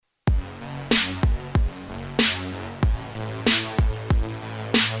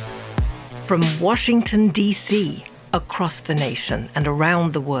From Washington, D.C., across the nation and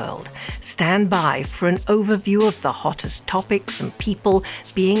around the world, stand by for an overview of the hottest topics and people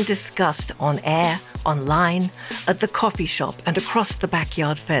being discussed on air, online, at the coffee shop, and across the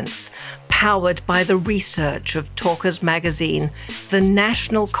backyard fence. Powered by the research of Talkers Magazine, the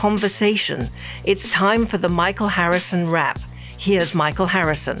national conversation. It's time for the Michael Harrison Wrap. Here's Michael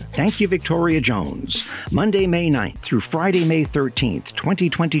Harrison. Thank you, Victoria Jones. Monday, May 9th through Friday, May 13th,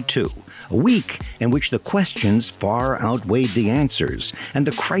 2022. A week in which the questions far outweighed the answers and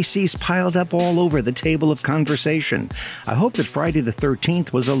the crises piled up all over the table of conversation. I hope that Friday the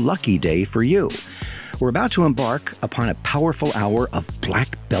 13th was a lucky day for you. We're about to embark upon a powerful hour of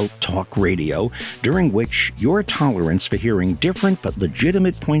Black Belt Talk Radio, during which your tolerance for hearing different but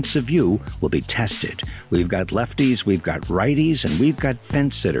legitimate points of view will be tested. We've got lefties, we've got righties, and we've got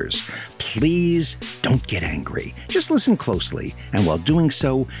fence-sitters. Please don't get angry. Just listen closely, and while doing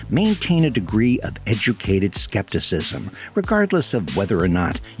so, maintain a degree of educated skepticism, regardless of whether or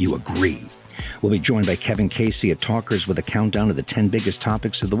not you agree. We'll be joined by Kevin Casey at Talkers with a countdown of the 10 biggest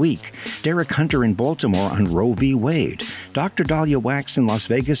topics of the week. Derek Hunter in Baltimore on Roe v. Wade. Dr. Daliah Wachs in Las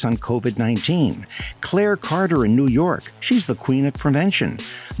Vegas on COVID-19. Claire Carter in New York. She's the queen of prevention.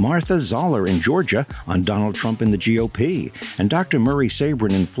 Martha Zoller in Georgia on Donald Trump and the GOP. And Dr. Murray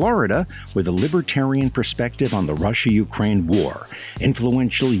Sabrin in Florida with a libertarian perspective on the Russia-Ukraine war.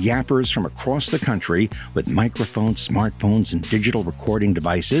 Influential yappers from across the country with microphones, smartphones, and digital recording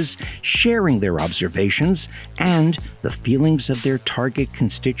devices sharing their observations and the feelings of their target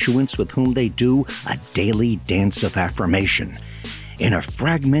constituents with whom they do a daily dance of affirmation. In a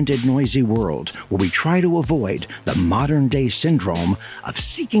fragmented, noisy world where we try to avoid the modern-day syndrome of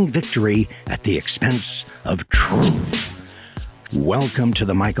seeking victory at the expense of truth. Welcome to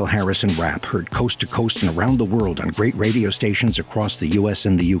the Michael Harrison Wrap, heard coast to coast and around the world on great radio stations across the U.S.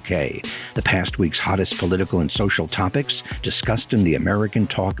 and the UK. The past week's hottest political and social topics discussed in the American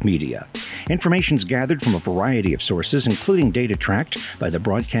talk media. Information's gathered from a variety of sources, including data tracked by the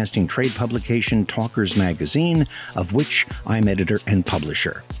broadcasting trade publication Talkers Magazine, of which I'm editor and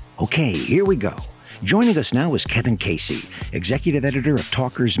publisher. Okay, here we go. Joining us now is Kevin Casey, executive editor of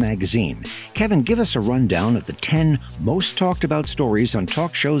Talkers Magazine. Kevin, give us a rundown of the 10 most talked about stories on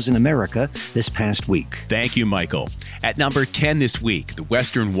talk shows in America this past week. Thank you, Michael. At number 10 this week, the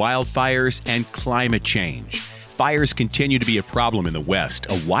Western wildfires and climate change. Fires continue to be a problem in the West.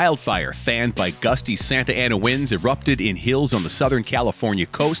 A wildfire fanned by gusty Santa Ana winds erupted in hills on the Southern California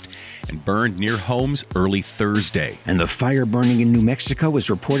coast and burned near homes early Thursday. And the fire burning in New Mexico is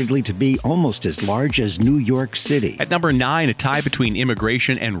reportedly to be almost as large as New York City. At number 9, a tie between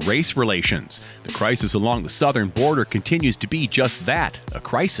immigration and race relations. The crisis along the southern border continues to be just that, a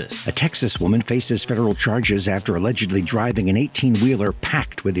crisis. A Texas woman faces federal charges after allegedly driving an 18-wheeler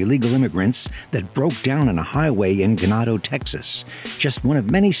packed with illegal immigrants that broke down on a highway in Ganado, Texas. Just one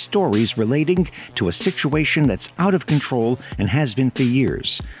of many stories relating to a situation that's out of control and has been for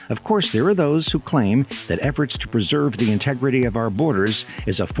years. Of course, there are those who claim that efforts to preserve the integrity of our borders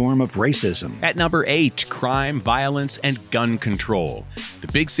is a form of racism. At number 8, crime, violence, and gun control.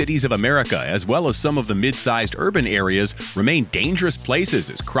 The big cities of America, as well as some of the mid-sized urban areas, remain dangerous places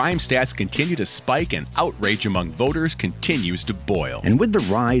as crime stats continue to spike and outrage among voters continues to boil. And with the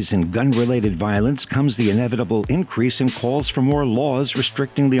rise in gun-related violence comes the inevitable increase in calls for more laws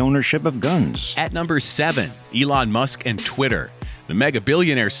restricting the ownership of guns. At number 7, Elon Musk and Twitter. The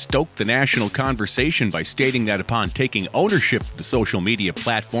mega-billionaire stoked the national conversation by stating that upon taking ownership of the social media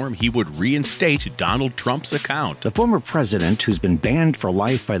platform, he would reinstate Donald Trump's account. The former president, who's been banned for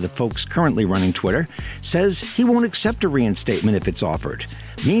life by the folks currently running Twitter, says he won't accept a reinstatement if it's offered.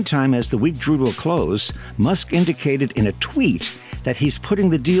 Meantime, as the week drew to a close, Musk indicated in a tweet that he's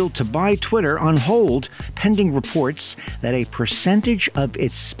putting the deal to buy Twitter on hold, pending reports that a percentage of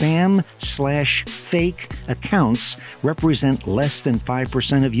its spam/fake accounts represent less than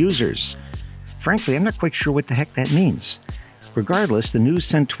 5% of users. Frankly, I'm not quite sure what the heck that means. Regardless, the news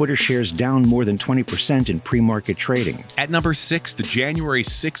sent Twitter shares down more than 20% in pre-market trading. At number 6, the January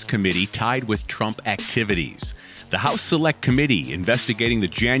 6th committee tied with Trump activities. The House Select Committee investigating the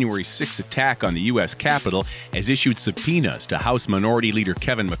January 6th attack on the U.S. Capitol has issued subpoenas to House Minority Leader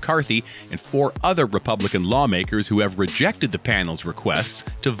Kevin McCarthy and 4 other Republican lawmakers who have rejected the panel's requests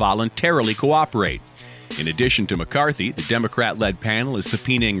to voluntarily cooperate. In addition to McCarthy, the Democrat-led panel is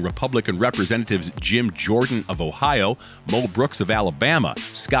subpoenaing Republican Representatives Jim Jordan of Ohio, Mo Brooks of Alabama,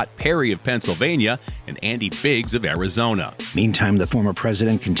 Scott Perry of Pennsylvania, and Andy Biggs of Arizona. Meantime, the former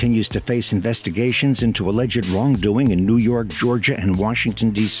president continues to face investigations into alleged wrongdoing in New York, Georgia, and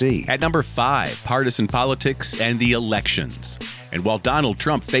Washington, D.C. At number 5, partisan politics and the elections. And while Donald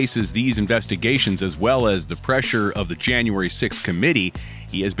Trump faces these investigations as well as the pressure of the January 6th committee,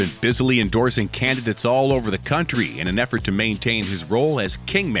 he has been busily endorsing candidates all over the country in an effort to maintain his role as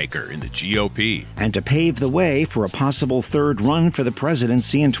kingmaker in the GOP. And to pave the way for a possible third run for the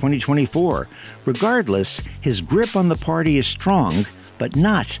presidency in 2024. Regardless, his grip on the party is strong, but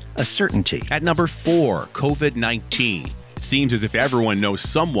not a certainty. At number 4, COVID-19. It seems as if everyone knows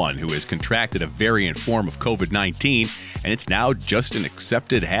someone who has contracted a variant form of COVID-19, and it's now just an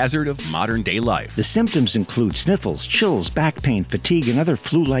accepted hazard of modern-day life. The symptoms include sniffles, chills, back pain, fatigue, and other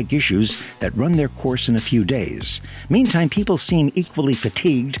flu-like issues that run their course in a few days. Meantime, people seem equally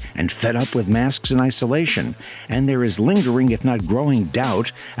fatigued and fed up with masks and isolation, and there is lingering, if not growing,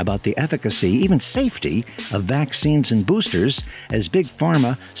 doubt about the efficacy, even safety, of vaccines and boosters as Big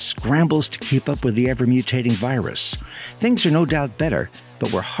Pharma scrambles to keep up with the ever-mutating virus. Things are no doubt better,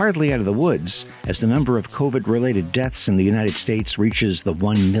 but we're hardly out of the woods as the number of COVID-related deaths in the United States reaches the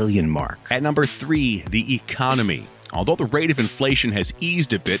 1 million mark. At number 3, the economy. Although the rate of inflation has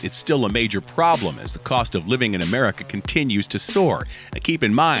eased a bit, it's still a major problem as the cost of living in America continues to soar. Now, keep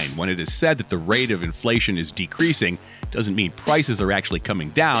in mind, when it is said that the rate of inflation is decreasing, it doesn't mean prices are actually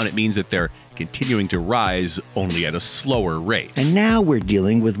coming down. It means that they're continuing to rise, only at a slower rate. And now we're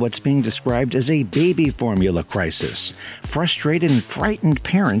dealing with what's being described as a baby formula crisis. Frustrated and frightened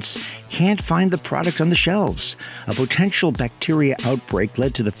parents can't find the product on the shelves. A potential bacteria outbreak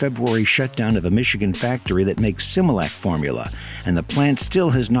led to the February shutdown of a Michigan factory that makes Similac formula, and the plant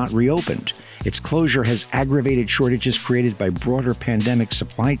still has not reopened. Its closure has aggravated shortages created by broader pandemic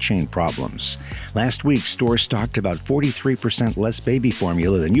supply chain problems. Last week, stores stocked about 43% less baby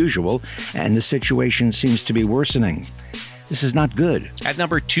formula than usual, and the situation seems to be worsening. This is not good. At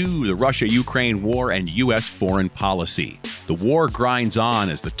number 2, the Russia-Ukraine war and U.S. foreign policy. The war grinds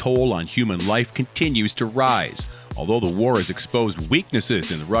on as the toll on human life continues to rise. Although the war has exposed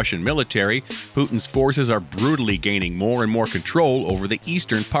weaknesses in the Russian military, Putin's forces are brutally gaining more and more control over the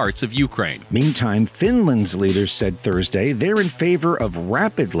eastern parts of Ukraine. Meantime, Finland's leaders said Thursday they're in favor of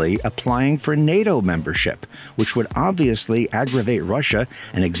rapidly applying for NATO membership, which would obviously aggravate Russia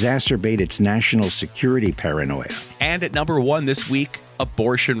and exacerbate its national security paranoia. And at number 1 this week,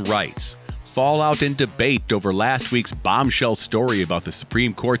 abortion rights. Fallout and debate over last week's bombshell story about the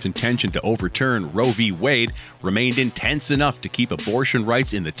Supreme Court's intention to overturn Roe v. Wade remained intense enough to keep abortion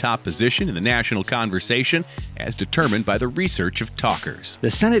rights in the top position in the national conversation, as determined by the research of talkers. The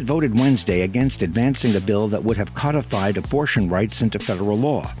Senate voted Wednesday against advancing a bill that would have codified abortion rights into federal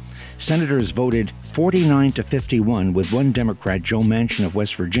law. Senators voted 49-51, with one Democrat, Joe Manchin of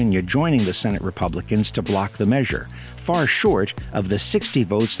West Virginia, joining the Senate Republicans to block the measure, far short of the 60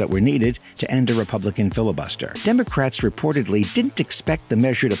 votes that were needed to end a Republican filibuster. Democrats reportedly didn't expect the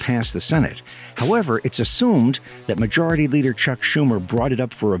measure to pass the Senate. However, it's assumed that Majority Leader Chuck Schumer brought it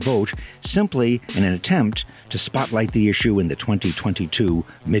up for a vote simply in an attempt to spotlight the issue in the 2022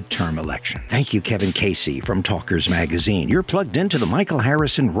 midterm election. Thank you, Kevin Casey from Talkers Magazine. You're plugged into the Michael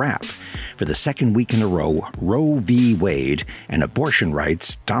Harrison Wrap. For the second week in a row, Roe v. Wade and abortion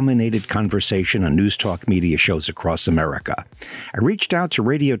rights dominated conversation on news talk media shows across America. I reached out to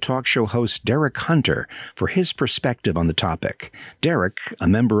radio talk show host Derek Hunter for his perspective on the topic. Derek, a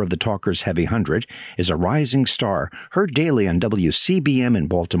member of the Talkers Heavy 100, is a rising star, heard daily on WCBM in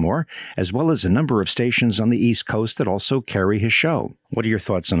Baltimore, as well as a number of stations on the East Coast that also carry his show. What are your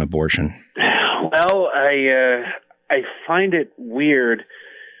thoughts on abortion? Well, I find it weird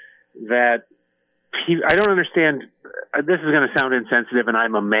that I don't understand. This is going to sound insensitive, and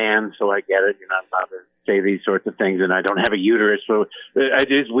I'm a man, so I get it. You're not allowed to say these sorts of things, and I don't have a uterus. So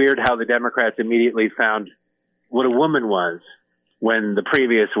it is weird how the Democrats immediately found what a woman was when the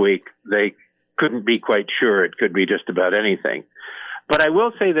previous week they couldn't be quite sure. It could be just about anything. But I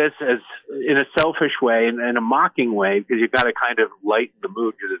will say this as in a selfish way and in a mocking way, because you've got to kind of lighten the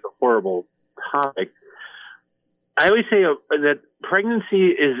mood because it's a horrible topic. I always say that pregnancy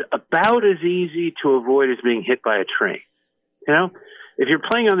is about as easy to avoid as being hit by a train. You know, if you're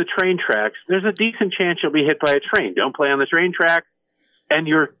playing on the train tracks, there's a decent chance you'll be hit by a train. Don't play on the train track, and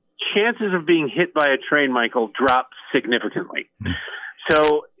your chances of being hit by a train, Michael, drop significantly.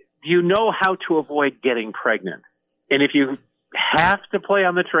 So you know how to avoid getting pregnant. And if you have to play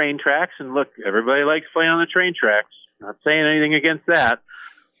on the train tracks, and look, everybody likes playing on the train tracks, not saying anything against that,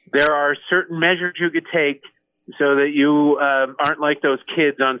 there are certain measures you could take so that you aren't like those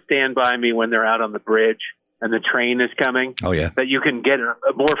kids on Stand By Me when they're out on the bridge and the train is coming. Oh, yeah. That you can get a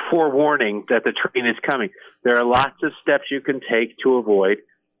more forewarning that the train is coming. There are lots of steps you can take to avoid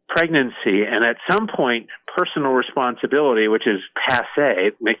pregnancy. And at some point, personal responsibility, which is passé,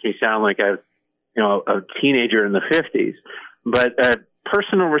 it makes me sound like a teenager in the 50s. But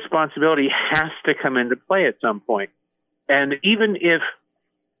personal responsibility has to come into play at some point. And even if,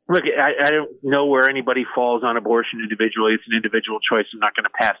 look, I don't know where anybody falls on abortion individually. It's an individual choice. I'm not going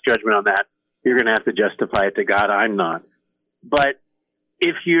to pass judgment on that. You're going to have to justify it to God. I'm not. But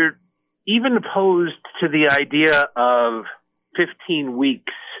if you're even opposed to the idea of 15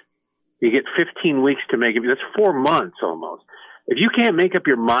 weeks, you get 15 weeks to make it. That's 4 months almost. If you can't make up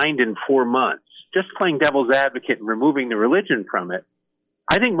your mind in 4 months, just playing devil's advocate and removing the religion from it,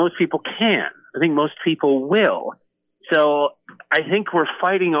 I think most people can. I think most people will. So I think we're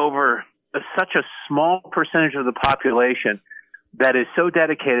fighting over such a small percentage of the population that is so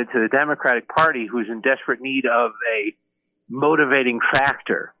dedicated to the Democratic Party, who's in desperate need of a motivating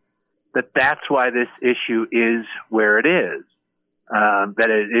factor, that's why this issue is where it is. That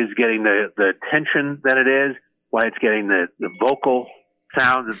it is getting the attention that it is, why it's getting the vocal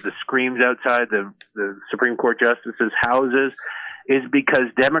sounds of the screams outside the Supreme Court justices' houses, is because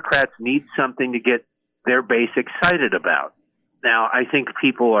Democrats need something to get their base excited about. Now, I think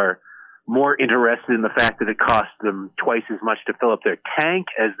people are more interested in the fact that it cost them twice as much to fill up their tank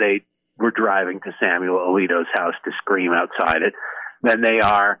as they were driving to Samuel Alito's house to scream outside it than they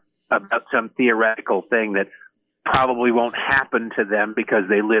are about some theoretical thing that probably won't happen to them because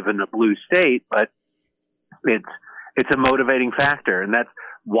they live in a blue state, but it's a motivating factor, and that's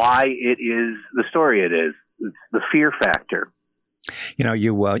why it is the story it is. It's the fear factor. You know,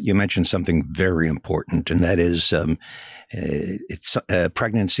 you mentioned something very important, and that is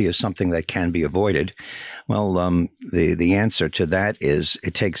pregnancy is something that can be avoided. Well, the answer to that is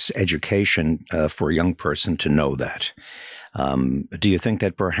it takes education for a young person to know that. Do you think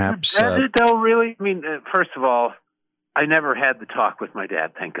that perhaps... Does it though, really? I mean, first of all, I never had the talk with my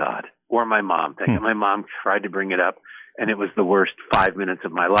dad, thank God, or my mom. God. My mom tried to bring it up, and it was the worst 5 minutes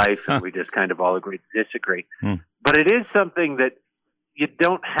of my life, and we just kind of all agreed to disagree. But it is something that you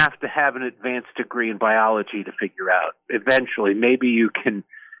don't have to have an advanced degree in biology to figure out. Eventually, maybe you can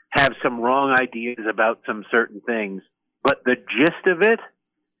have some wrong ideas about some certain things, but the gist of it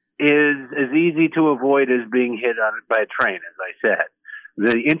is as easy to avoid as being hit on it by a train, as I said.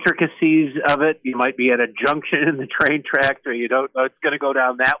 The intricacies of it, you might be at a junction in the train tracks, or you don't know it's going to go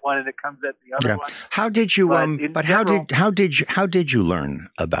down that one, and it comes at the other one. How did you? How did you learn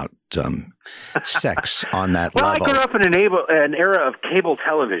about sex on that level? Well, I grew up in an era of cable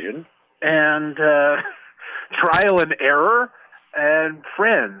television and trial and error, and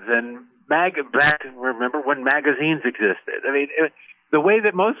friends and back. Remember when magazines existed? I mean. The way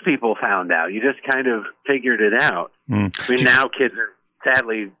that most people found out, you just kind of figured it out. I mean, now kids are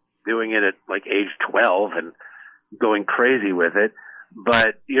sadly doing it at like age 12 and going crazy with it,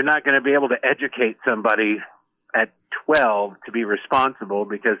 but you're not going to be able to educate somebody at 12 to be responsible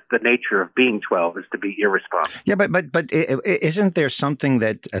because the nature of being 12 is to be irresponsible. Yeah, but isn't there something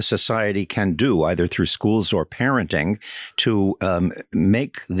that a society can do, either through schools or parenting, to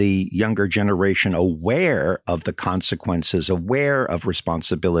make the younger generation aware of the consequences, aware of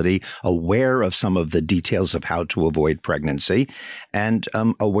responsibility, aware of some of the details of how to avoid pregnancy, and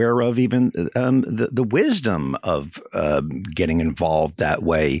aware of even the wisdom of getting involved that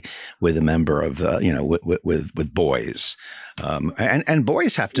way with a member of, with boys. And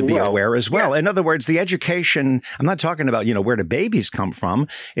boys have to be aware as well. Yeah. In other words, the education, I'm not talking about, where do babies come from?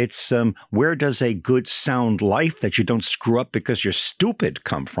 It's where does a good, sound life that you don't screw up because you're stupid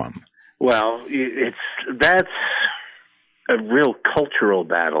come from? Well, that's a real cultural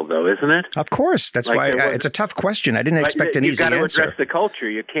battle, though, isn't it? Of course. That's why it's a tough question. I didn't expect an easy answer. You've got to address the culture.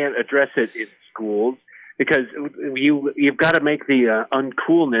 You can't address it in schools because you've got to make the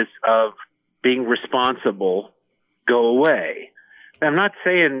uncoolness of being responsible go away. I'm not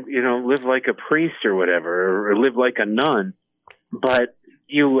saying, live like a priest or whatever, or live like a nun, but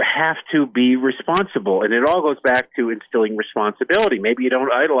you have to be responsible. And it all goes back to instilling responsibility. Maybe you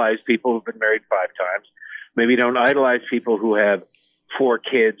don't idolize people who've been married 5 times. Maybe you don't idolize people who have 4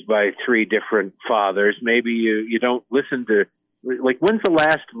 kids by 3 different fathers. Maybe you don't listen to, like, when's the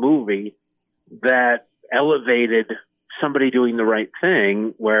last movie that elevated somebody doing the right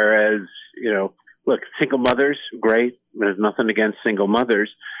thing, whereas, look, single mothers, great. There's nothing against single mothers.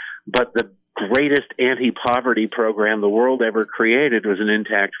 But the greatest anti-poverty program the world ever created was an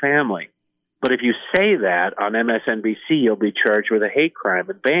intact family. But if you say that on MSNBC, you'll be charged with a hate crime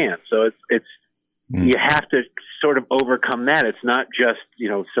and banned. So you have to sort of overcome that. It's not just,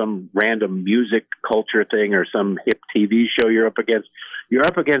 some random music culture thing or some hip TV show you're up against. You're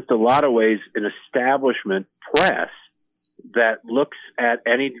up against a lot of ways an establishment press that looks at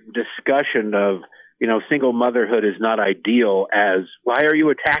any discussion of single motherhood is not ideal as, why are you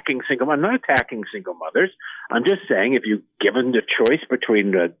attacking single mothers? I'm not attacking single mothers. I'm just saying if you're given the choice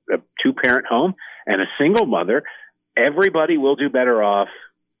between a two-parent home and a single mother, everybody will do better off,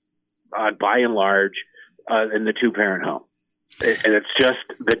 by and large, in the two-parent home. And it's just,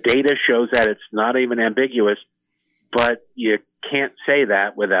 the data shows that. It's not even ambiguous, but you can't say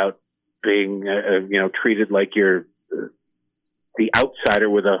that without being, treated like you're the outsider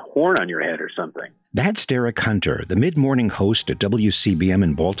with a horn on your head or something. That's Derek Hunter, the mid-morning host at WCBM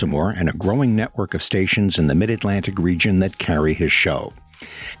in Baltimore and a growing network of stations in the Mid-Atlantic region that carry his show.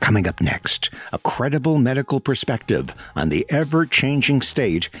 Coming up next, a credible medical perspective on the ever-changing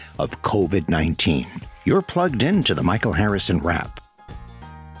state of COVID-19. You're plugged into the Michael Harrison Wrap.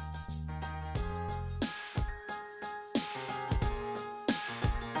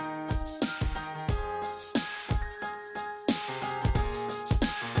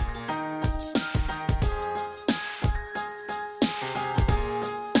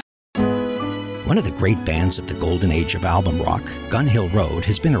 One of the great bands of the golden age of album rock, Gun Hill Road,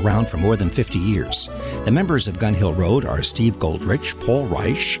 has been around for more than 50 years. The members of Gun Hill Road are Steve Goldrich, Paul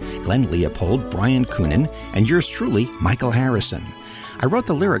Reich, Glenn Leopold, Brian Coonan, and yours truly, Michael Harrison. I wrote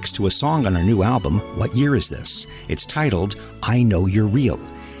the lyrics to a song on our new album, What Year Is This? It's titled, I Know You're Real.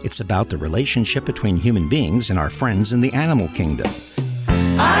 It's about the relationship between human beings and our friends in the animal kingdom.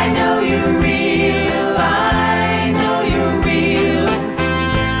 I know you're real, I know you're real.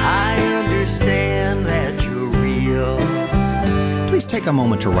 Please take a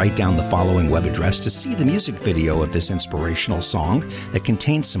moment to write down the following web address to see the music video of this inspirational song that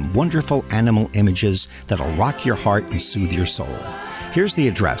contains some wonderful animal images that'll rock your heart and soothe your soul. Here's the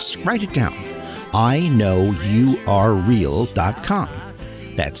address. Write it down. iknowyouarereal.com.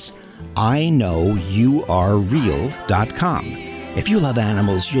 That's iknowyouarereal.com. If you love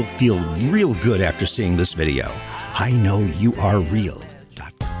animals, you'll feel real good after seeing this video.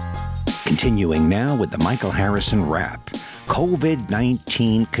 iknowyouarereal.com. Continuing now with the Michael Harrison Wrap.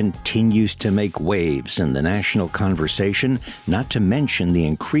 COVID-19 continues to make waves in the national conversation, not to mention the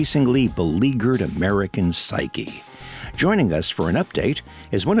increasingly beleaguered American psyche. Joining us for an update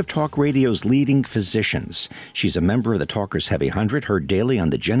is one of talk radio's leading physicians. She's a member of the Talkers Heavy 100, heard daily on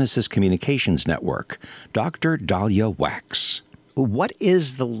the Genesis Communications Network, Dr. Daliah Wachs. What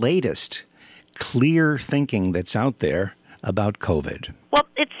is the latest clear thinking that's out there about COVID? Well,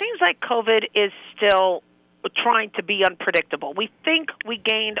 it seems like COVID is still trying to be unpredictable. We think we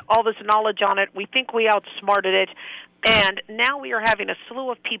gained all this knowledge on it. We think we outsmarted it. And now we are having a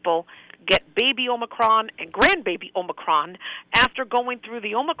slew of people get baby Omicron and grandbaby Omicron after going through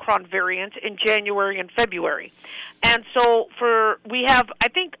the Omicron variant in January and February. And so we have, I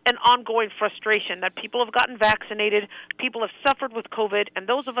think, an ongoing frustration that people have gotten vaccinated, people have suffered with COVID, and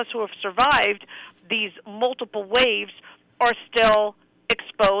those of us who have survived these multiple waves are still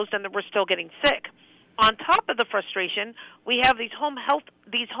exposed and that we're still getting sick. On top of the frustration, we have these home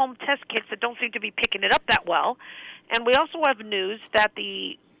test kits that don't seem to be picking it up that well. And we also have news that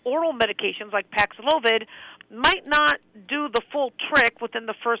the oral medications like Paxlovid might not do the full trick within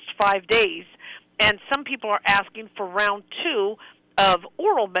the first 5 days. And some people are asking for round 2 of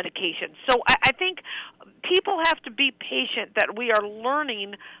oral medication. So I think people have to be patient, that we are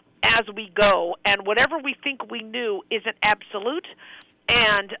learning as we go. And whatever we think we knew isn't absolute.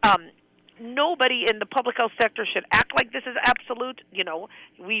 And nobody in the public health sector should act like this is absolute.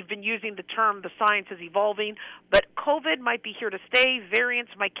 We've been using the term the science is evolving, but COVID might be here to stay.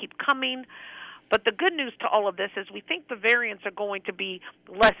 Variants might keep coming. But the good news to all of this is we think the variants are going to be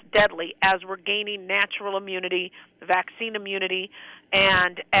less deadly as we're gaining natural immunity, vaccine immunity,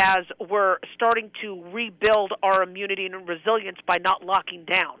 and as we're starting to rebuild our immunity and resilience by not locking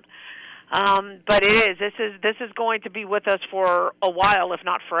down. But this is going to be with us for a while, if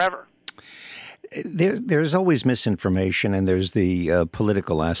not forever. There's always misinformation, and there's the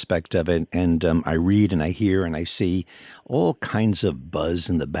political aspect of it. And I read and I hear and I see all kinds of buzz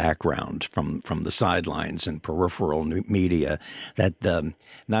in the background from the sidelines and peripheral media that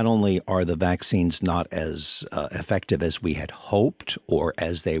not only are the vaccines not as effective as we had hoped or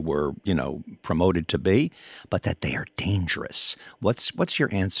as they were, promoted to be, but that they are dangerous. What's your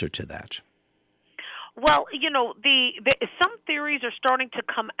answer to that? Well, some theories are starting to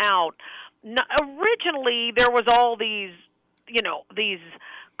come out. Originally, there was all these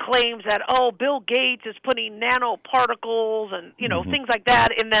claims that, Bill Gates is putting nanoparticles and, things like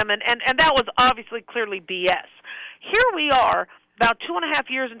that in them, and that was obviously clearly BS. Here we are, about 2.5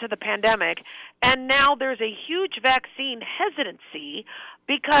 years into the pandemic, and now there's a huge vaccine hesitancy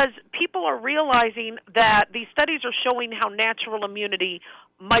because people are realizing that these studies are showing how natural immunity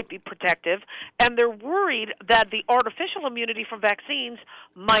might be protective, and they're worried that the artificial immunity from vaccines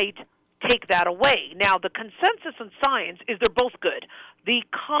might take that away. Now, the consensus in science is they're both good. The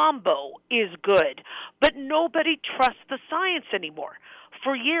combo is good, but nobody trusts the science anymore.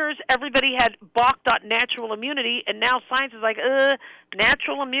 For years, everybody had balked on natural immunity, and now science is like,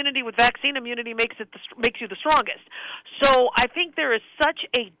 natural immunity with vaccine immunity makes you the strongest. So I think there is such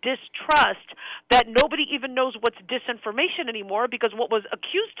a distrust that nobody even knows what's disinformation anymore, because what was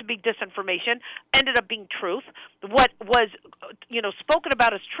accused to be disinformation ended up being truth. What was, spoken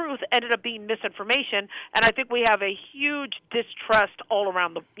about as truth ended up being misinformation, and I think we have a huge distrust all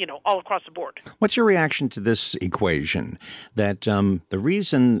around all across the board. What's your reaction to this equation that the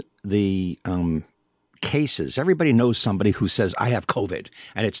reason the cases, everybody knows somebody who says, I have COVID,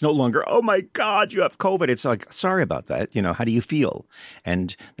 and it's no longer, oh my God, you have COVID. It's like, sorry about that. How do you feel?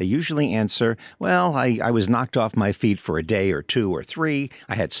 And they usually answer, well, I was knocked off my feet for a day or 2 or 3.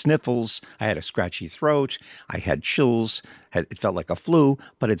 I had sniffles. I had a scratchy throat. I had chills. It felt like a flu,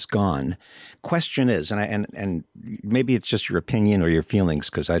 but it's gone. Question is, and maybe it's just your opinion or your feelings,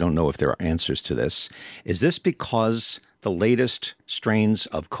 because I don't know if there are answers to this. Is this because the latest strains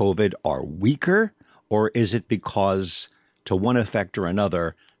of COVID are weaker, or is it because, to one effect or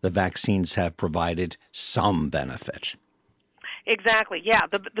another, the vaccines have provided some benefit? Exactly. Yeah.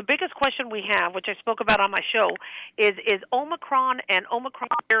 The biggest question we have, which I spoke about on my show, is Omicron and Omicron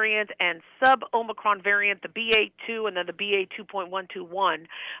variant and sub-Omicron variant, the BA2 and then the BA2.121,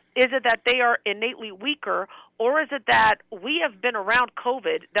 is it that they are innately weaker, or is it that we have been around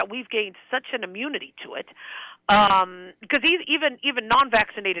COVID that we've gained such an immunity to it? Because even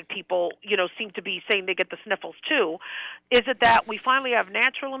non-vaccinated people, seem to be saying they get the sniffles too. Is it that we finally have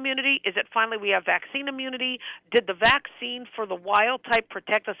natural immunity? Is it finally we have vaccine immunity? Did the vaccine for the wild type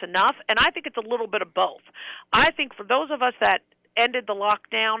protect us enough? And I think it's a little bit of both. I think for those of us that ended the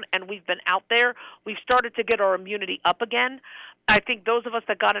lockdown and we've been out there, we've started to get our immunity up again. I think those of us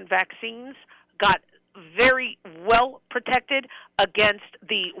that got in vaccines got very well protected against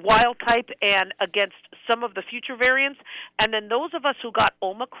the wild type and against some of the future variants. And then those of us who got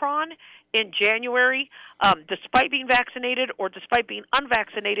Omicron in January, despite being vaccinated or despite being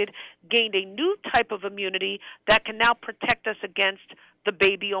unvaccinated, gained a new type of immunity that can now protect us against the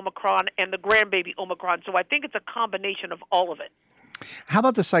baby Omicron and the grandbaby Omicron. So I think it's a combination of all of it. How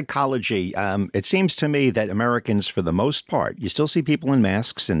about the psychology? It seems to me that Americans, for the most part, you still see people in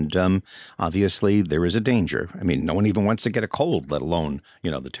masks, and obviously there is a danger. I mean, no one even wants to get a cold, let alone,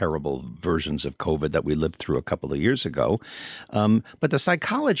 the terrible versions of COVID that we lived through a couple of years ago. But the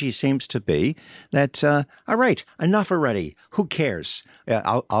psychology seems to be that, all right, enough already. Who cares?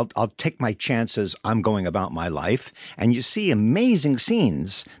 I'll take my chances. I'm going about my life. And you see amazing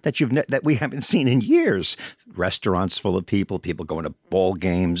scenes that we haven't seen in years. Restaurants full of people going to ball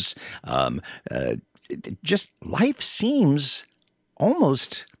games. Just life seems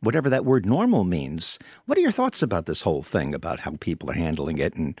almost whatever that word normal means. What are your thoughts about this whole thing, about how people are handling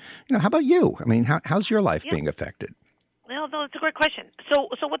it? And, how about you? I mean, how's your life being affected? Well, no, it's a great question. So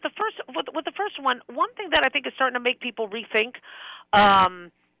with the first one thing that I think is starting to make people rethink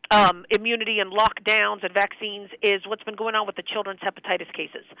immunity and lockdowns and vaccines is what's been going on with the children's hepatitis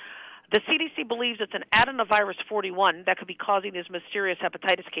cases. The CDC believes it's an adenovirus 41 that could be causing these mysterious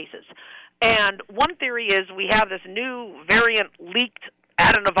hepatitis cases. And one theory is we have this new variant leaked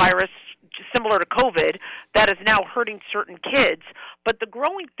adenovirus similar to COVID that is now hurting certain kids. But the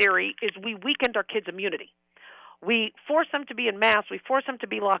growing theory is we weakened our kids' immunity. We force them to be in masks. We force them to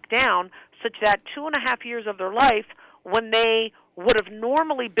be locked down such that 2.5 years of their life, when they would have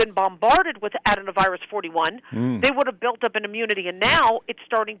normally been bombarded with adenovirus 41, they would have built up an immunity, and now it's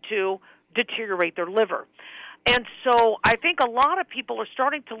starting to deteriorate their liver. And so I think a lot of people are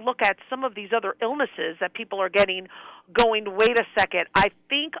starting to look at some of these other illnesses that people are getting, going, wait a second, I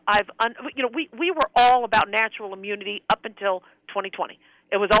think we were all about natural immunity up until 2020.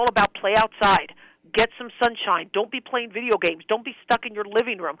 It was all about play outside. Get some sunshine. Don't be playing video games. Don't be stuck in your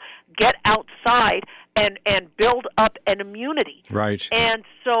living room. Get outside and build up an immunity. Right. And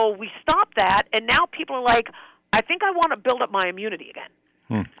so we stopped that, and now people are like, I think I want to build up my immunity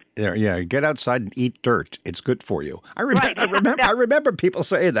again. Yeah, get outside and eat dirt. It's good for you. I remember people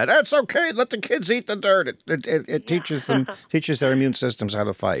saying that. It's okay. Let the kids eat the dirt. It teaches their immune systems how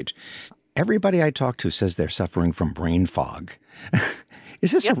to fight. Everybody I talk to says they're suffering from brain fog.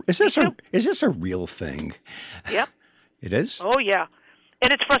 Is this a real thing? Yep. It is? Oh, yeah.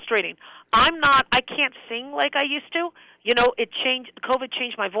 And it's frustrating. I can't sing like I used to. COVID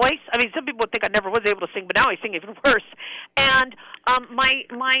changed my voice. I mean, some people would think I never was able to sing, but now I sing even worse. And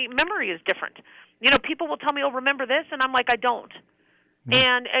my memory is different. People will tell me, oh, remember this? And I'm like, I don't.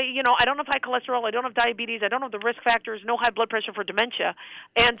 And, I don't have high cholesterol, I don't have diabetes, I don't have the risk factors, no high blood pressure for dementia.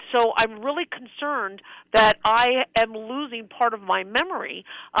 And so I'm really concerned that I am losing part of my memory,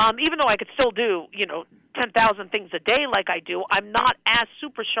 even though I could still do, 10,000 things a day like I do. I'm not as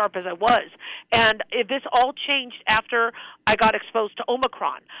super sharp as I was. And if this all changed after I got exposed to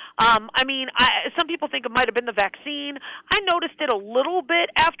Omicron. Some people think it might have been the vaccine. I noticed it a little bit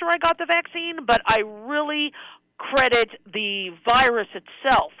after I got the vaccine, but I really credit the virus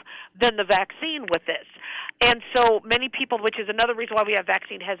itself than the vaccine with this. And so many people, which is another reason why we have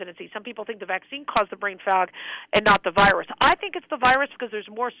vaccine hesitancy, some people think the vaccine caused the brain fog and not the virus. I think it's the virus because there's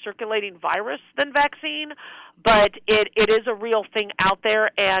more circulating virus than vaccine, but it is a real thing out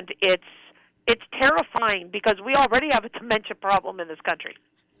there, and it's terrifying because we already have a dementia problem in this country.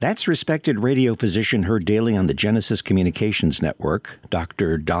 That's respected radio physician heard daily on the Genesis Communications Network,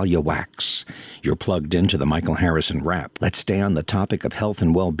 Dr. Daliah Wachs. You're plugged into the Michael Harrison Wrap. Let's stay on the topic of health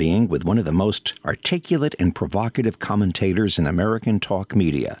and well-being with one of the most articulate and provocative commentators in American talk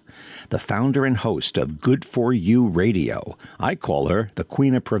media, the founder and host of Good For You Radio. I call her the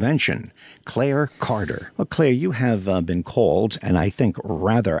Queen of Prevention, Claire Carter. Well, Claire, you have been called, and I think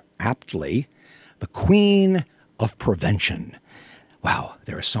rather aptly, the Queen of Prevention. Wow,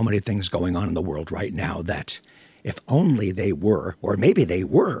 there are so many things going on in the world right now that if only they were, or maybe they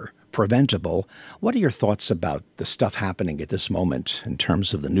were, preventable. What are your thoughts about the stuff happening at this moment in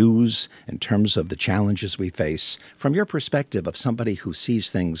terms of the news, in terms of the challenges we face, from your perspective of somebody who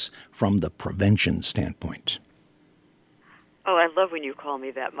sees things from the prevention standpoint? Oh, I love when you call me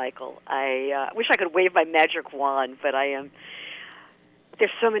that, Michael. I wish I could wave my magic wand, but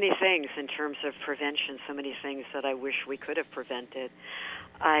there's so many things in terms of prevention, so many things that I wish we could have prevented.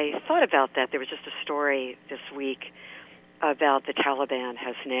 I thought about that. There was just a story this week about the Taliban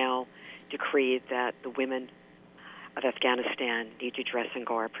has now decreed that the women of Afghanistan need to dress in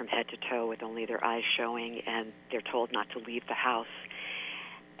garb from head to toe with only their eyes showing, and they're told not to leave the house.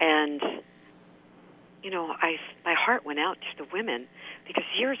 And, my heart went out to the women because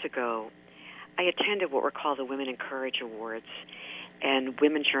years ago I attended what were called the Women in Courage Awards, and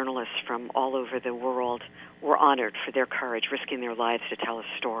women journalists from all over the world were honored for their courage, risking their lives to tell a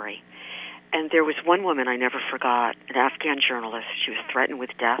story. And there was one woman I never forgot, an Afghan journalist. She was threatened with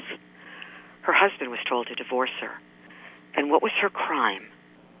death. Her husband was told to divorce her. And what was her crime?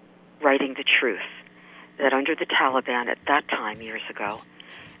 Writing the truth, that under the Taliban at that time, years ago,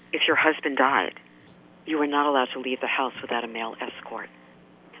 if your husband died, you were not allowed to leave the house without a male escort.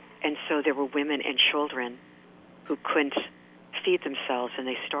 And so there were women and children who couldn't feed themselves, and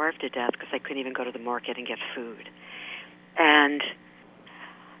they starved to death because they couldn't even go to the market and get food. And,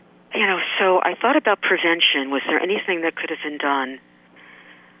 so I thought about prevention. Was there anything that could have been done?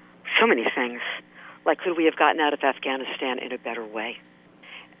 So many things. Like, could we have gotten out of Afghanistan in a better way?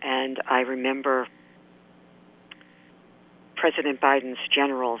 And I remember President Biden's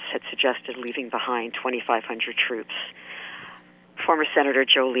generals had suggested leaving behind 2,500 troops. Former Senator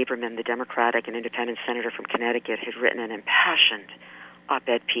Joe Lieberman, the Democratic and independent senator from Connecticut, had written an impassioned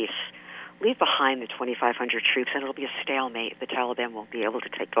op-ed piece. Leave behind the 2,500 troops, and it'll be a stalemate. The Taliban won't be able to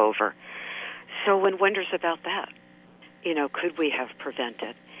take over. So one wonders about that. Could we have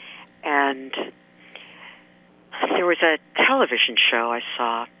prevented? And there was a television show I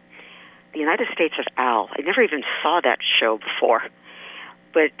saw, The United States of Al. I never even saw that show before.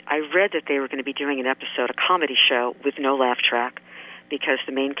 But I read that they were going to be doing an episode, a comedy show, with no laugh track, because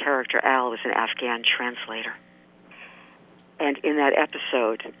the main character, Al, was an Afghan translator. And in that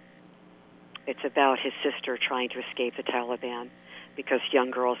episode, it's about his sister trying to escape the Taliban, because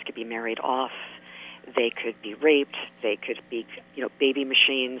young girls could be married off, they could be raped, they could be, baby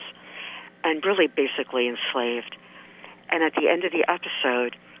machines, and really basically enslaved. And at the end of the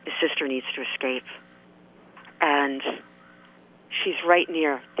episode, his sister needs to escape. And she's right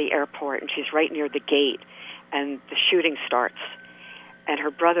near the airport, and she's right near the gate, and the shooting starts. And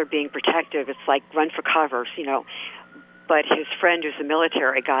her brother, being protective, it's like, run for cover, But his friend, who's a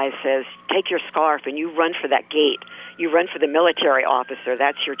military guy, says, take your scarf and you run for that gate. You run for the military officer.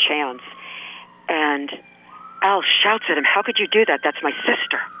 That's your chance. And Al shouts at him, how could you do that? That's my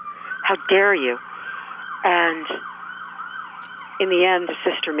sister. How dare you? And in the end, the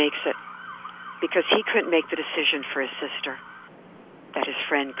sister makes it, because he couldn't make the decision for his sister, that his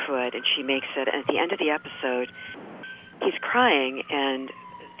friend could, and she makes it. And at the end of the episode, he's crying, and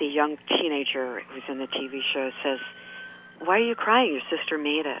the young teenager who's in the TV show says, why are you crying? Your sister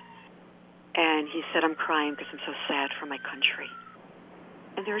made it. And he said, I'm crying because I'm so sad for my country.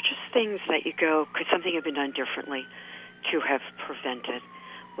 And there are just things that you go, could something have been done differently to have prevented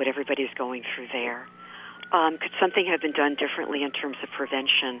what everybody's going through there? Could something have been done differently in terms of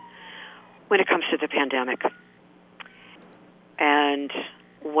prevention when it comes to the pandemic? And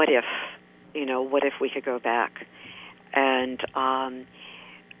what if we could go back? And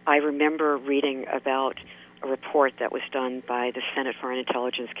I remember reading about a report that was done by the Senate Foreign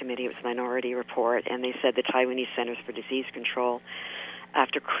Intelligence Committee. It was a minority report, and they said the Taiwanese Centers for Disease Control,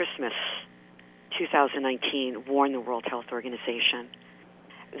 after Christmas 2019, warned the World Health Organization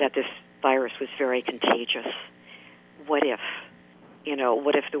that this virus was very contagious. What if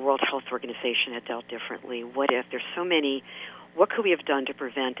the World Health Organization had dealt differently? What could we have done to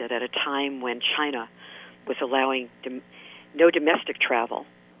prevent it at a time when China was allowing no domestic travel,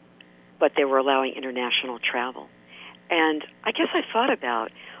 but they were allowing international travel? And I guess I thought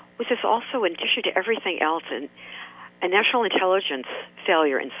about, was this also, in addition to everything else, a national intelligence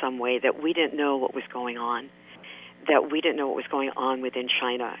failure in some way, that we didn't know what was going on, within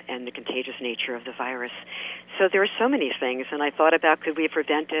China and the contagious nature of the virus? So there are so many things, and I thought about, could we have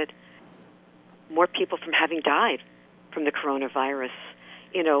prevented more people from having died from the coronavirus?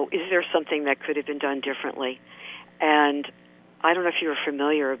 Is there something that could have been done differently? And I don't know if you're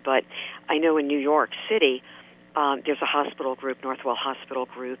familiar, but I know in New York City, there's a hospital group, Northwell Hospital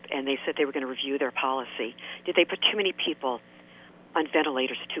Group, and they said they were going to review their policy. Did they put too many people on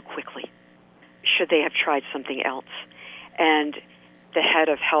ventilators too quickly? Should they have tried something else? And the head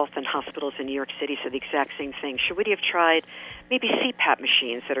of health and hospitals in New York City said the exact same thing. Should we have tried maybe CPAP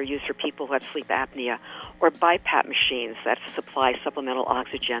machines that are used for people who have sleep apnea, or BiPAP machines that supply supplemental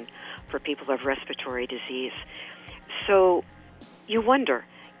oxygen for people who have respiratory disease? So you wonder,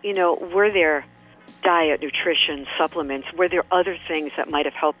 were there diet, nutrition, supplements, were there other things that might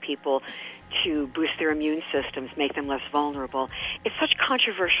have helped people to boost their immune systems, make them less vulnerable? It's such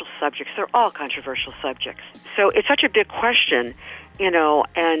controversial subjects. They're all controversial subjects. So it's such a big question,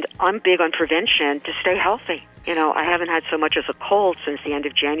 and I'm big on prevention to stay healthy. I haven't had so much as a cold since the end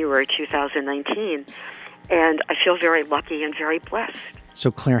of January 2019, and I feel very lucky and very blessed. So,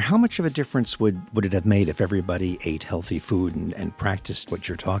 Claire, how much of a difference would it have made if everybody ate healthy food and practiced what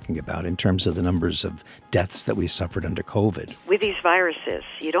you're talking about in terms of the numbers of deaths that we suffered under COVID? With these viruses,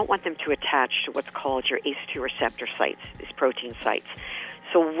 you don't want them to attach to what's called your ACE2 receptor sites, these protein sites.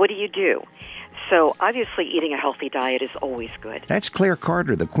 So what do? So obviously eating a healthy diet is always good. That's Claire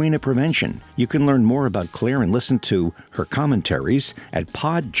Carter, the Queen of Prevention. You can learn more about Claire and listen to her commentaries at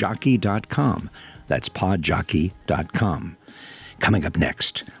podjockey.com. That's podjockey.com. Coming up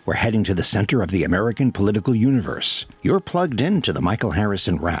next, we're heading to the center of the American political universe. You're plugged into the Michael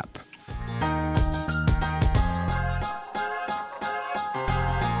Harrison Wrap.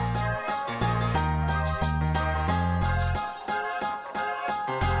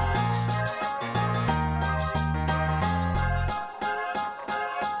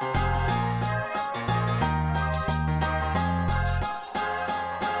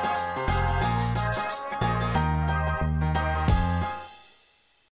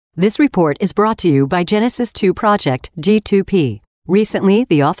 This report is brought to you by Genesis 2 Project, G2P. Recently,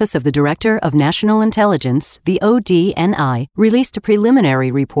 the Office of the Director of National Intelligence, the ODNI, released a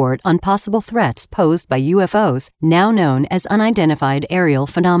preliminary report on possible threats posed by UFOs, now known as Unidentified Aerial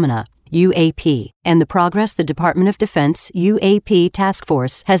Phenomena, UAP, and the progress the Department of Defense UAP Task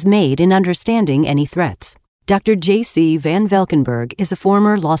Force has made in understanding any threats. Dr. J.C. Van Velkenburg is a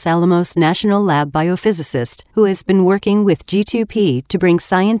former Los Alamos National Lab biophysicist who has been working with G2P to bring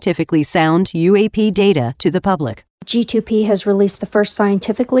scientifically sound UAP data to the public. G2P has released the first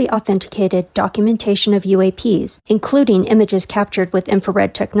scientifically authenticated documentation of UAPs, including images captured with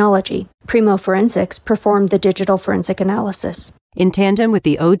infrared technology. Primo Forensics performed the digital forensic analysis. In tandem with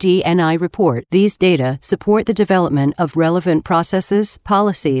the ODNI report, these data support the development of relevant processes,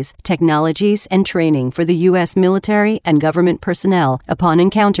 policies, technologies, and training for the U.S. military and government personnel upon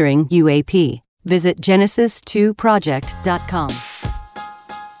encountering UAP. Visit genesis2project.com.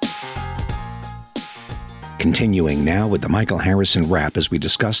 Continuing now with the Michael Harrison Wrap as we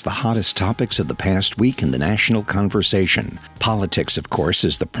discuss the hottest topics of the past week in the national conversation. Politics, of course,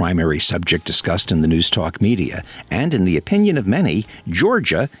 is the primary subject discussed in the news talk media, and in the opinion of many,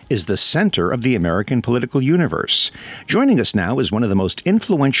 Georgia is the center of the American political universe. Joining us now is one of the most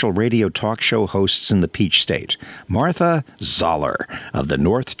influential radio talk show hosts in the Peach State, Martha Zoller of the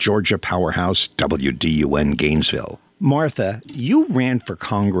North Georgia powerhouse WDUN Gainesville. Martha, you ran for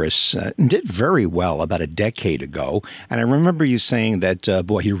Congress and did very well about a decade ago, and I remember you saying that,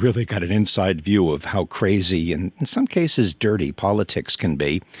 you really got an inside view of how crazy and, in some cases, dirty politics can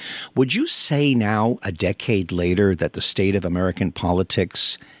be. Would you say now, a decade later, that the state of American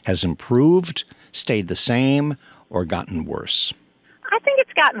politics has improved, stayed the same, or gotten worse? I think it's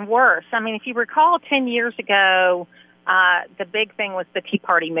it's gotten worse. I mean, if you recall 10 years ago, the big thing was the Tea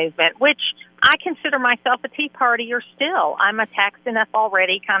Party movement, which I consider myself a Tea Partier still. I'm a taxed enough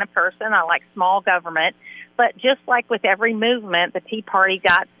already kind of person. I like small government. But just like with every movement, the Tea Party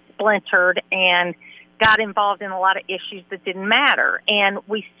got splintered and got involved in a lot of issues that didn't matter. And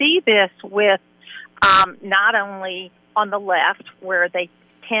we see this with not only on the left, where they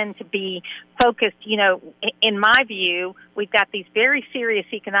tend to be focused, in my view, we've got these very serious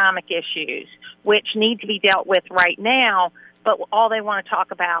economic issues which need to be dealt with right now, but all they want to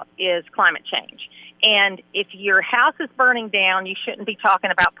talk about is climate change. And if your house is burning down, you shouldn't be talking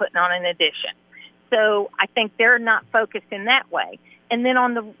about putting on an addition. So I think they're not focused in that way. And then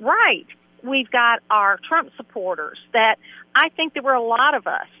on the right, we've got our Trump supporters that I think there were a lot of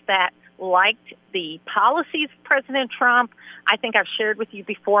us that liked the policies of President Trump. I think I've shared with you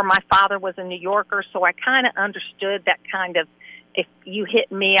before, my father was a New Yorker, so I kind of understood that kind of, if you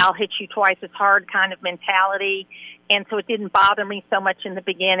hit me, I'll hit you twice as hard kind of mentality. And so it didn't bother me so much in the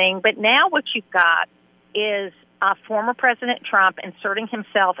beginning. But now what you've got is former President Trump inserting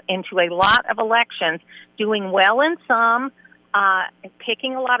himself into a lot of elections, doing well in some,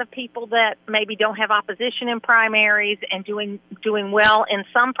 picking a lot of people that maybe don't have opposition in primaries, and doing well in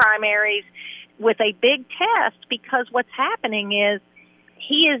some primaries with a big test, because what's happening is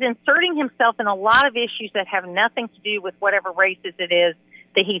he is inserting himself in a lot of issues that have nothing to do with whatever races it is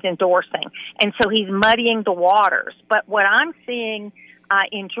that he's endorsing. And so he's muddying the waters. But what I'm seeing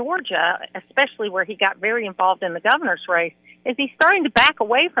in Georgia, especially where he got very involved in the governor's race, is he's starting to back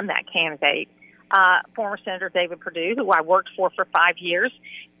away from that candidate, former Senator David Perdue, who I worked for 5 years.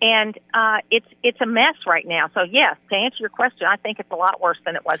 And it's a mess right now. So, yes, to answer your question, I think it's a lot worse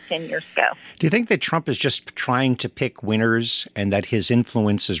than it was 10 years ago. Do you think that Trump is just trying to pick winners and that his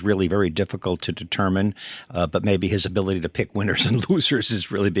influence is really very difficult to determine, but maybe his ability to pick winners and losers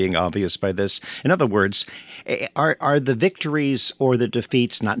is really being obvious by this? In other words, are the victories or the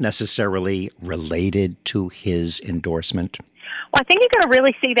defeats not necessarily related to his endorsement? Well, I think you're going to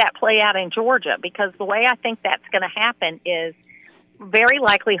really see that play out in Georgia, because the way I think that's going to happen is very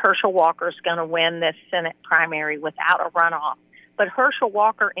likely Herschel Walker's going to win this Senate primary without a runoff. But Herschel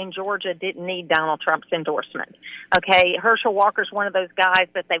Walker in Georgia didn't need Donald Trump's endorsement. Okay, Herschel Walker's one of those guys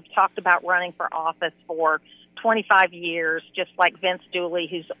that they've talked about running for office for 25 years, just like Vince Dooley,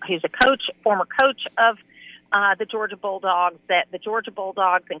 who's a coach, former coach of the Georgia Bulldogs, that the Georgia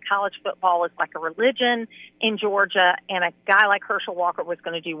Bulldogs in college football is like a religion in Georgia, and a guy like Herschel Walker was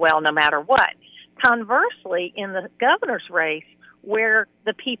going to do well no matter what. Conversely, in the governor's race, where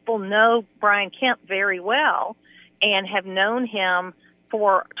the people know Brian Kemp very well and have known him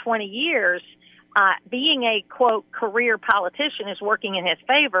for 20 years, being a, quote, career politician is working in his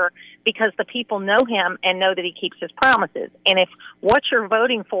favor, because the people know him and know that he keeps his promises. And if what you're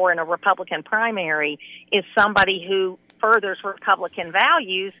voting for in a Republican primary is somebody who furthers Republican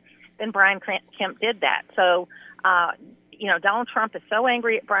values, then Brian Kemp did that. So, Donald Trump is so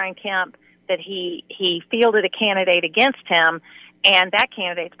angry at Brian Kemp that he fielded a candidate against him, and that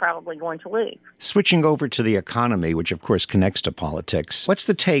candidate's probably going to lose. Switching over to the economy, which of course connects to politics, what's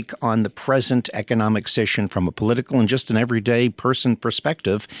the take on the present economic situation from a political and just an everyday person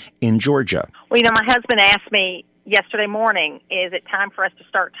perspective in Georgia? Well, my husband asked me yesterday morning, is it time for us to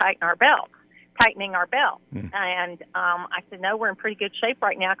start tightening our belt? And I said, no, we're in pretty good shape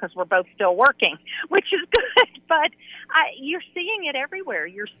right now because we're both still working, which is good. But you're seeing it everywhere.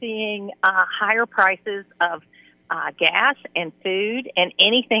 You're seeing higher prices of gas and food, and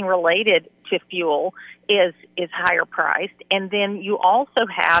anything related to fuel is higher priced. And then you also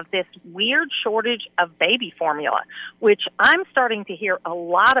have this weird shortage of baby formula, which I'm starting to hear a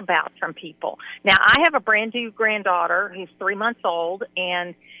lot about from people. Now, I have a brand new granddaughter who's 3 months old,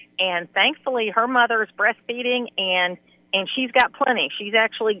 and thankfully her mother is breastfeeding, and she's got plenty. She's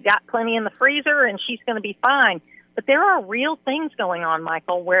actually got plenty in the freezer, and she's going to be fine. But there are real things going on,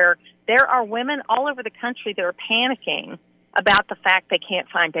 Michael, where there are women all over the country that are panicking about the fact they can't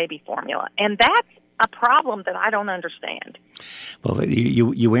find baby formula. And that's a problem that I don't understand. Well,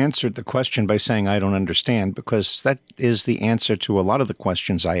 you answered the question by saying I don't understand, because that is the answer to a lot of the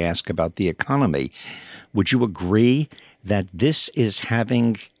questions I ask about the economy. Would you agree that this is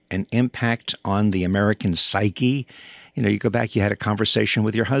having an impact on the American psyche? You go back, you had a conversation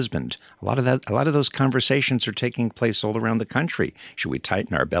with your husband. A lot of those conversations are taking place all around the country. Should we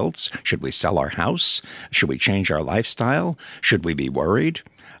tighten our belts? Should we sell our house? Should we change our lifestyle? Should we be worried?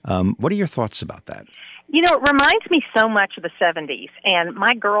 What are your thoughts about that? It reminds me so much of the 70s. And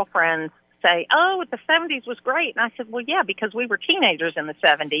my girlfriends say, oh, the 70s was great. And I said, well, yeah, because we were teenagers in the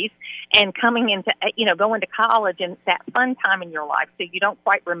 70s and coming into, going to college and that fun time in your life. So you don't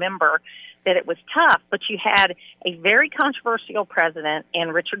quite remember that it was tough, but you had a very controversial president in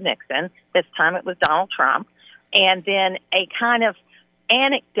Richard Nixon. This time it was Donald Trump. And then a kind of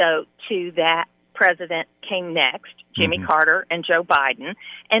anecdote to that president came next, Jimmy Carter and Joe Biden.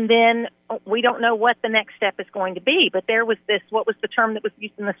 And then we don't know what the next step is going to be. But there was this, what was the term that was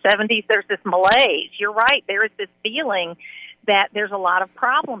used in the 70s? There's this malaise. You're right. There is this feeling that there's a lot of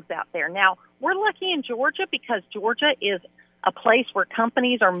problems out there. Now, we're lucky in Georgia because Georgia is a place where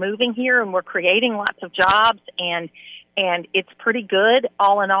companies are moving here and we're creating lots of jobs, and it's pretty good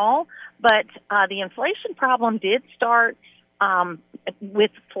all in all. But the inflation problem did start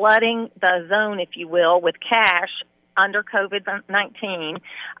with flooding the zone, if you will, with cash under COVID-19,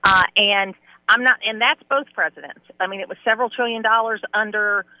 and that's both presidents. I mean, it was several $1 trillion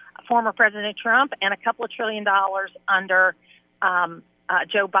under former President Trump and a couple of $1 trillion under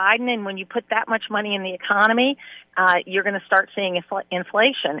Joe Biden. And when you put that much money in the economy, you're going to start seeing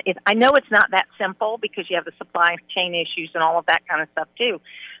inflation. I know it's not that simple because you have the supply chain issues and all of that kind of stuff too.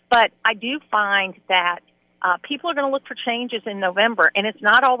 But I do find that people are going to look for changes in November, and it's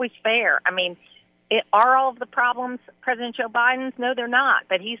not always fair. I mean, are all of the problems President Joe Biden's? No, they're not.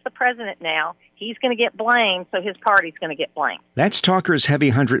 But he's the president now. He's going to get blamed, so his party's going to get blamed. That's Talkers Heavy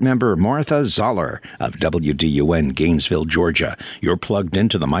 100 member Martha Zoller of WDUN, Gainesville, Georgia. You're plugged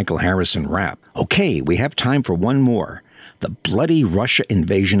into the Michael Harrison Wrap. Okay, we have time for one more. The bloody Russia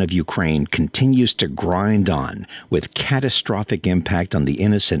invasion of Ukraine continues to grind on, with catastrophic impact on the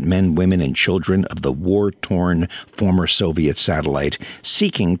innocent men, women, and children of the war-torn former Soviet satellite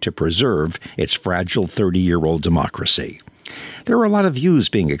seeking to preserve its fragile 30-year-old democracy. There are a lot of views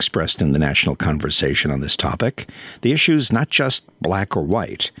being expressed in the national conversation on this topic. The issue's not just black or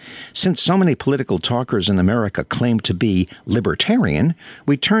white. Since so many political talkers in America claim to be libertarian,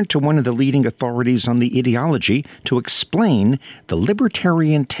 we turn to one of the leading authorities on the ideology to explain the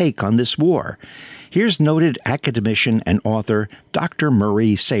libertarian take on this war. Here's noted academician and author Dr.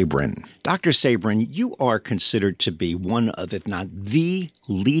 Murray Sabrin. Dr. Sabrin, you are considered to be one of, if not the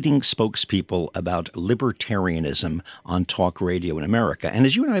leading spokespeople about libertarianism on talk radio in America. And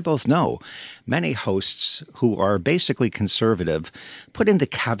as you and I both know, many hosts who are basically conservative put in the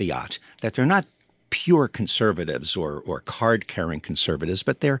caveat that they're not pure conservatives or card-carrying conservatives,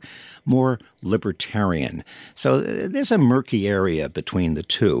 but they're more libertarian. So there's a murky area between the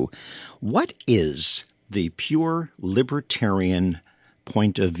two. What is the pure libertarian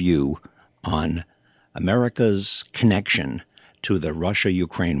point of view on America's connection to the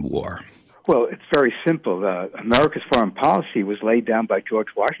Russia-Ukraine war? Well, it's very simple. America's foreign policy was laid down by George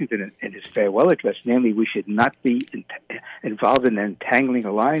Washington in his farewell address. Namely, we should not be involved in entangling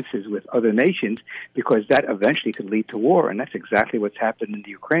alliances with other nations because that eventually could lead to war. And that's exactly what's happened in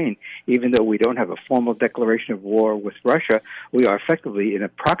the Ukraine. Even though we don't have a formal declaration of war with Russia, we are effectively in a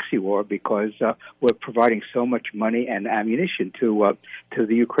proxy war because we're providing so much money and ammunition to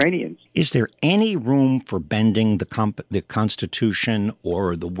the Ukrainians. Is there any room for bending the Constitution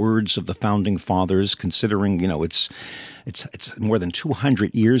or the words of the Founding Fathers, considering, it's more than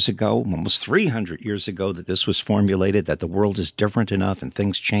 200 years ago, almost 300 years ago that this was formulated, that the world is different enough and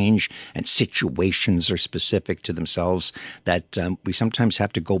things change and situations are specific to themselves, that we sometimes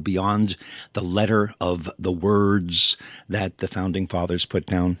have to go beyond the letter of the words that the Founding Fathers put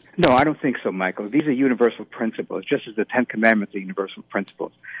down? No, I don't think so, Michael. These are universal principles, just as the Ten Commandments are universal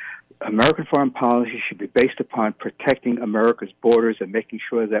principles. American foreign policy should be based upon protecting America's borders and making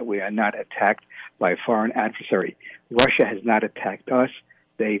sure that we are not attacked by a foreign adversary. Russia has not attacked us.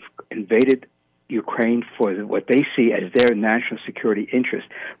 They've invaded Ukraine for what they see as their national security interest.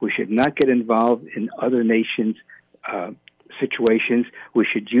 We should not get involved in other nations' situations. We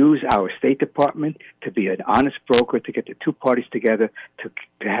should use our State Department to be an honest broker, to get the two parties together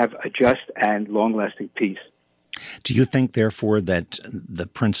to have a just and long-lasting peace. Do you think, therefore, that the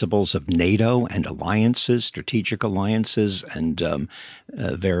principles of NATO and alliances, strategic alliances, and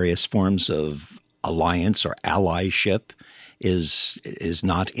various forms of alliance or allyship is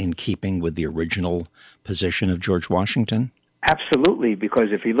not in keeping with the original position of George Washington? Absolutely,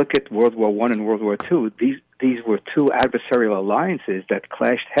 because if you look at World War I and World War II, these were two adversarial alliances that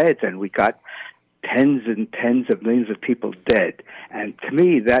clashed heads, and we got tens and tens of millions of people dead. And to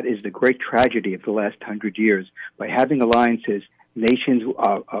me, that is the great tragedy of the last 100 years. By having alliances, nations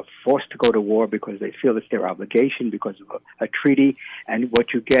are forced to go to war because they feel it's their obligation because of a treaty. And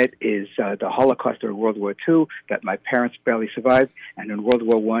what you get is the Holocaust or World War II that my parents barely survived. And in World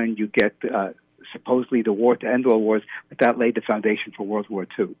War I, you get supposedly the war to end all wars, but that laid the foundation for World War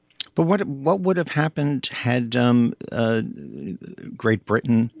II. But what would have happened had Great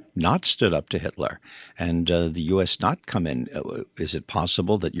Britain not stood up to Hitler and the U.S. not come in? Is it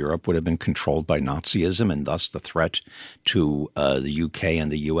possible that Europe would have been controlled by Nazism and thus the threat to the U.K.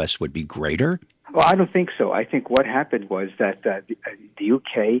 and the U.S. would be greater? Well, I don't think so. I think what happened was that the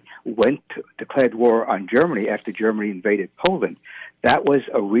UK declared war on Germany after Germany invaded Poland. That was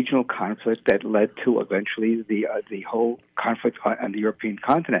a regional conflict that led to eventually the whole conflict on the European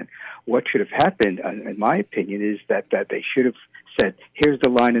continent. What should have happened, in my opinion, is that they should have said, here's the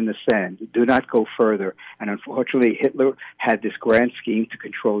line in the sand, do not go further. And unfortunately, Hitler had this grand scheme to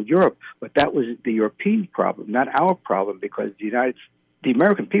control Europe, but that was the European problem, not our problem, because the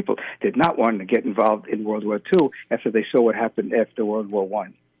American people did not want to get involved in World War II after they saw what happened after World War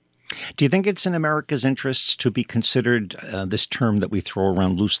I. Do you think it's in America's interests to be considered, this term that we throw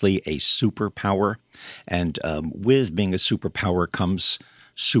around loosely, a superpower? And with being a superpower comes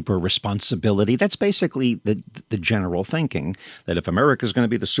super responsibility. That's basically the general thinking, that if America is going to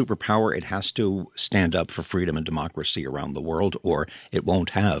be the superpower, it has to stand up for freedom and democracy around the world, or it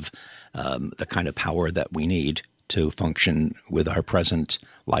won't have the kind of power that we need to function with our present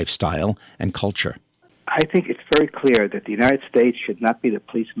lifestyle and culture. I think it's very clear that the United States should not be the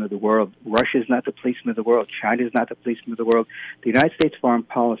policeman of the world. Russia is not the policeman of the world. China is not the policeman of the world. The United States foreign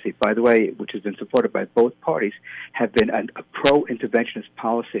policy, by the way, which has been supported by both parties, have been a pro-interventionist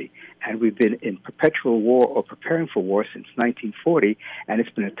policy. And we've been in perpetual war or preparing for war since 1940, and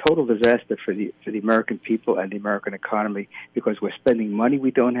it's been a total disaster for the American people and the American economy because we're spending money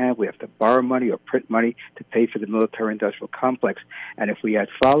we don't have. We have to borrow money or print money to pay for the military-industrial complex. And if we had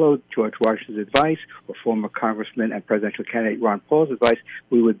followed George Washington's advice or former Congressman and presidential candidate Ron Paul's advice,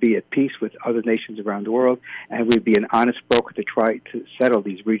 we would be at peace with other nations around the world, and we'd be an honest broker to try to settle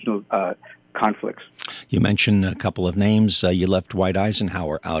these regional conflicts. You mentioned a couple of names. You left Dwight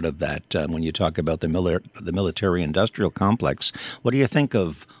Eisenhower out of that when you talk about the military-industrial complex. What do you think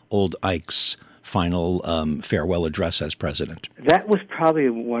of old Ike's final farewell address as president? That was probably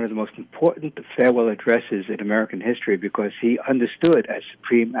one of the most important farewell addresses in American history because he understood, as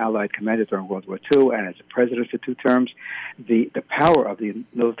Supreme Allied Commander during World War II and as a president for 2 terms, the power of the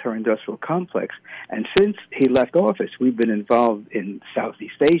military-industrial complex. And since he left office, we've been involved in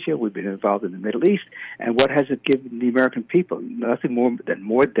Southeast Asia, we've been involved in the Middle East, and what has it given the American people? Nothing more than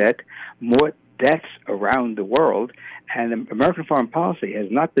more debt, more deaths around the world, and American foreign policy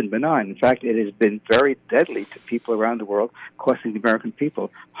has not been benign. In fact, it has been very deadly to people around the world, costing the American people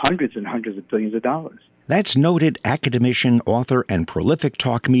hundreds and hundreds of billions of dollars. That's noted academician, author, and prolific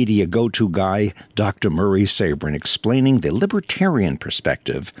talk media go-to guy, Dr. Murray Sabrin, explaining the libertarian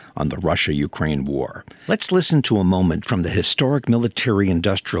perspective on the Russia-Ukraine war. Let's listen to a moment from the historic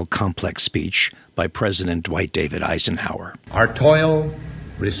military-industrial complex speech by President Dwight David Eisenhower. Our toil,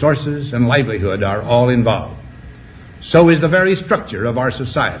 resources, and livelihood are all involved. So is the very structure of our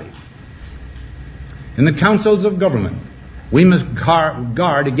society. In the councils of government, we must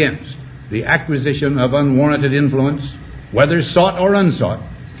guard against the acquisition of unwarranted influence, whether sought or unsought,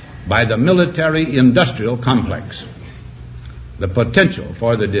 by the military-industrial complex. The potential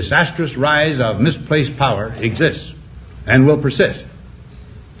for the disastrous rise of misplaced power exists and will persist.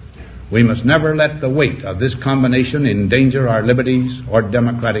 We must never let the weight of this combination endanger our liberties or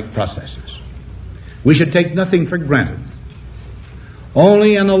democratic processes. We should take nothing for granted.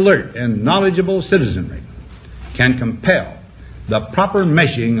 Only an alert and knowledgeable citizenry can compel the proper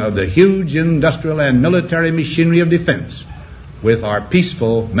meshing of the huge industrial and military machinery of defense with our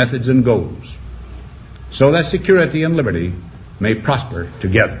peaceful methods and goals, so that security and liberty may prosper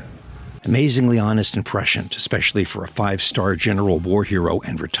together. Amazingly honest and prescient, especially for a 5-star general war hero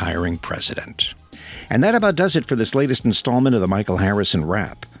and retiring president. And that about does it for this latest installment of the Michael Harrison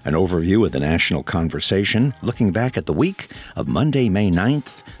Wrap, an overview of the national conversation, looking back at the week of Monday, May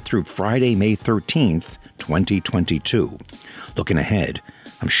 9th through Friday, May 13th, 2022. Looking ahead,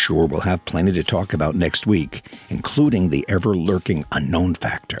 I'm sure we'll have plenty to talk about next week, including the ever-lurking unknown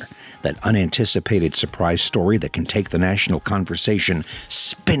factor, that unanticipated surprise story that can take the national conversation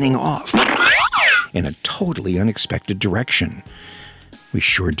spinning off in a totally unexpected direction. We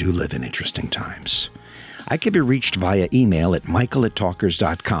sure do live in interesting times. I can be reached via email at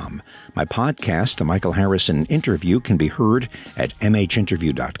michael@talkers.com. My podcast, The Michael Harrison Interview, can be heard at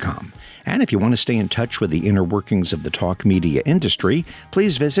mhinterview.com. And if you want to stay in touch with the inner workings of the talk media industry,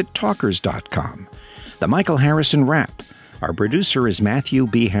 please visit talkers.com. The Michael Harrison Wrap. Our producer is Matthew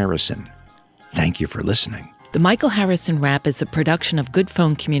B. Harrison. Thank you for listening. The Michael Harrison Wrap is a production of Good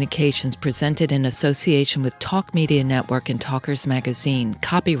Phone Communications presented in association with Talk Media Network and Talkers Magazine.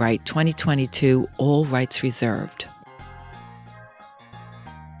 Copyright 2022, all rights reserved.